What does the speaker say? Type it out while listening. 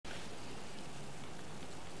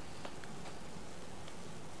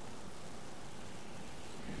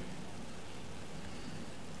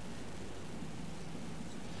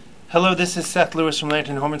Hello, this is Seth Lewis from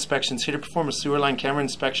Lantern Home Inspections, here to perform a sewer line camera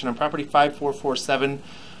inspection on property 5447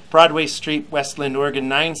 Broadway Street, West Linn, Oregon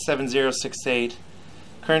 97068.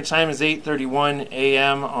 Current time is 8:31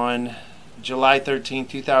 a.m. on July 13,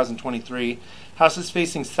 2023. House is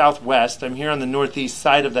facing southwest. I'm here on the northeast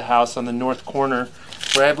side of the house on the north corner,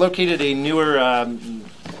 where I've located a newer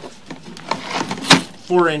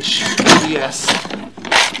 4-inch ABS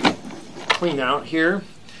clean out here.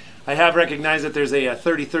 I have recognized that there's a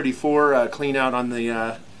 3034 clean out on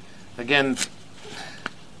the, again,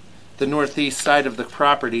 the northeast side of the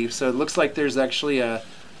property. So it looks like there's actually an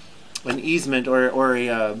easement or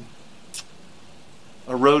a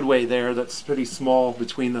roadway there that's pretty small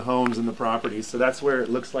between the homes and the property. So that's where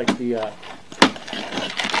it looks like the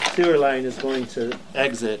sewer line is going to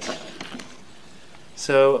exit.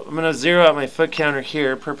 So I'm going to zero out my foot counter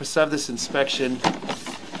here. Purpose of this inspection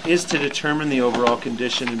is to determine the overall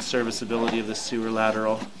condition and serviceability of the sewer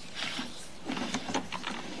lateral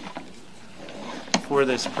for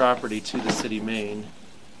this property to the city main.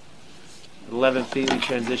 At 11 feet we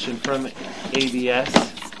transition from ABS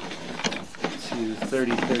to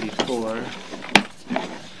 3034.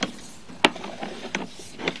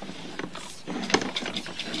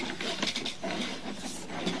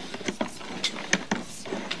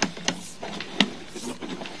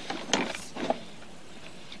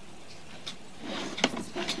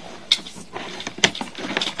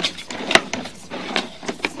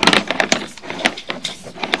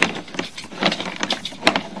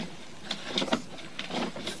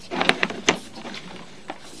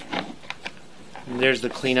 There's the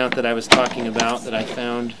clean out that I was talking about that I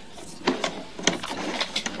found.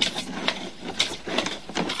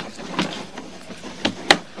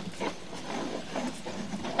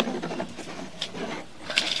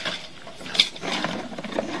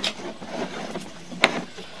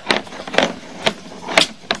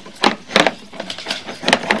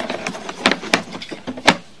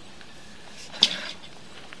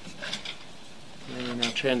 And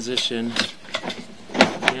now transition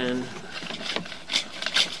again.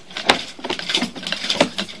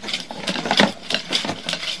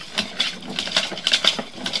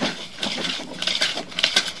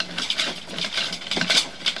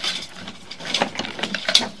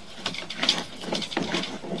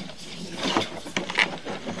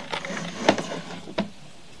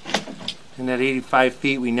 And at 85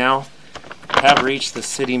 feet we now have reached the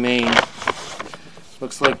city main.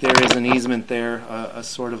 Looks like there is an easement there, a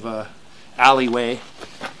sort of a alleyway.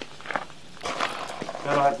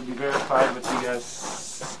 That'll have to be verified with the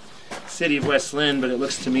city of West Linn, but it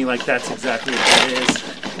looks to me like that's exactly what that is.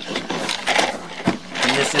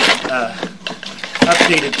 And this is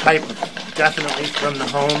updated pipe, definitely from the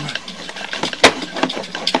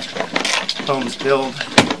home's build.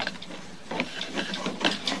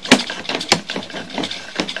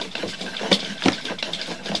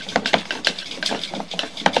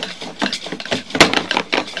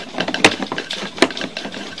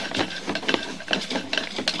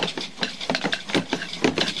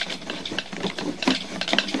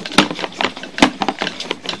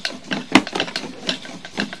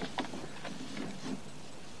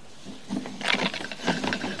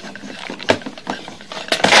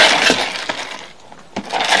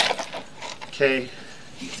 Okay,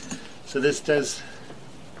 so this does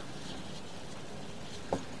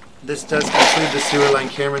conclude the sewer line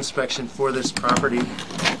camera inspection for this property.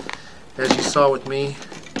 As you saw with me,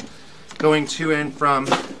 going to and from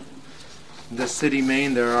the city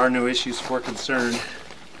main, there are no issues for concern.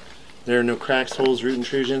 There are no cracks, holes, root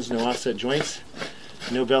intrusions, no offset joints,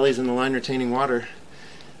 no bellies in the line retaining water.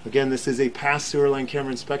 Again, this is a past sewer line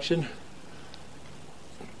camera inspection.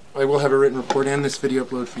 I will have a written report and this video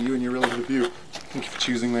upload for you and your relative review. Thank you for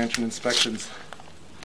choosing Lantern Inspections.